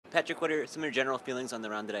Patrick, what are some of your general feelings on the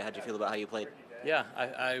round today? How'd you feel about how you played? Yeah,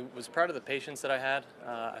 I was proud of the patience that I had.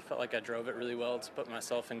 I felt like I drove it really well to put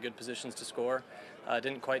myself in good positions to score. I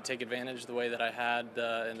didn't quite take advantage the way that I had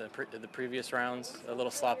in the previous rounds. A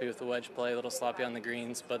little sloppy with the wedge play, a little sloppy on the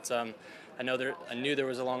greens, but I knew there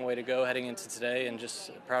was a long way to go heading into today, and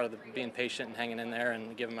just proud of being patient and hanging in there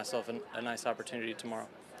and giving myself a nice opportunity tomorrow.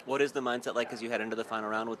 What is the mindset like as you head into the final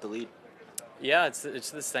round with the lead? Yeah,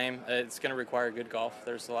 it's the same. It's going to require good golf.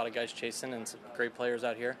 There's a lot of guys chasing and some great players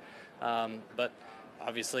out here, but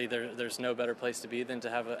obviously there's no better place to be than to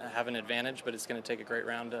have an advantage. But it's going to take a great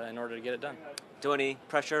round in order to get it done. Do any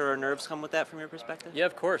pressure or nerves come with that from your perspective? Yeah,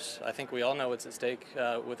 of course. I think we all know what's at stake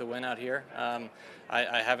with a win out here.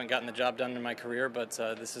 I haven't gotten the job done in my career, but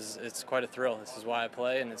it's quite a thrill. This is why I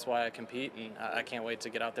play, and it's why I compete, and I can't wait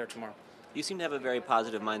to get out there tomorrow. You seem to have a very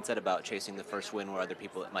positive mindset about chasing the first win where other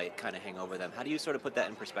people it might kind of hang over them. How do you sort of put that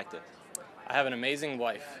in perspective? I have an amazing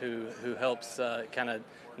wife who helps kind of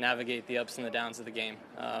navigate the ups and the downs of the game.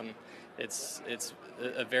 It's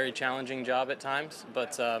a very challenging job at times,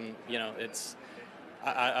 but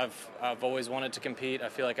I've always wanted to compete. I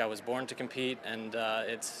feel like I was born to compete, and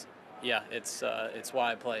it's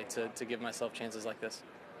why I play, to give myself chances like this.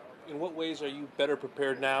 In what ways are you better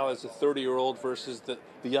prepared now as a 30-year-old versus the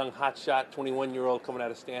young hotshot 21-year-old coming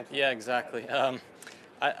out of Stanford? Yeah, exactly. I'm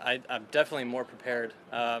definitely more prepared.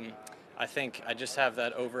 I think I just have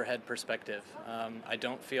that overhead perspective. I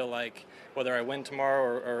don't feel like, whether I win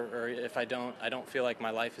tomorrow or if I don't feel like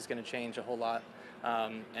my life is going to change a whole lot.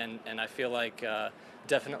 And I feel like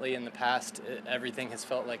definitely in the past, everything has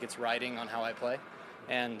felt like it's riding on how I play.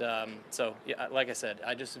 And so, yeah, like I said,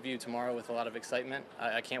 I just view tomorrow with a lot of excitement.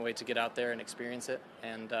 I can't wait to get out there and experience it.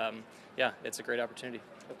 And yeah, it's a great opportunity.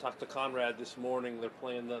 I talked to Conrad this morning. They're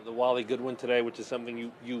playing the Wally Goodwin today, which is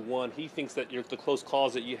something you won. He thinks that the close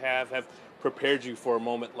calls that you have prepared you for a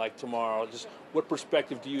moment like tomorrow. Just what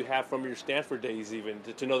perspective do you have from your Stanford days even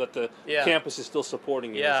to know that the campus is still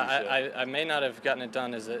supporting you? Yeah, I may not have gotten it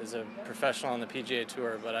done as a professional on the PGA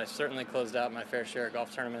Tour, but I certainly closed out my fair share of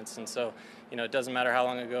golf tournaments. And so, it doesn't matter how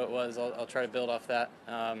long ago it was. I'll try to build off that.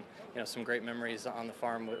 Some great memories on the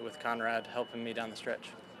farm with Conrad helping me down the stretch.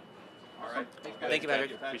 All right. Thank you,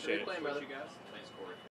 Patrick. Appreciate it.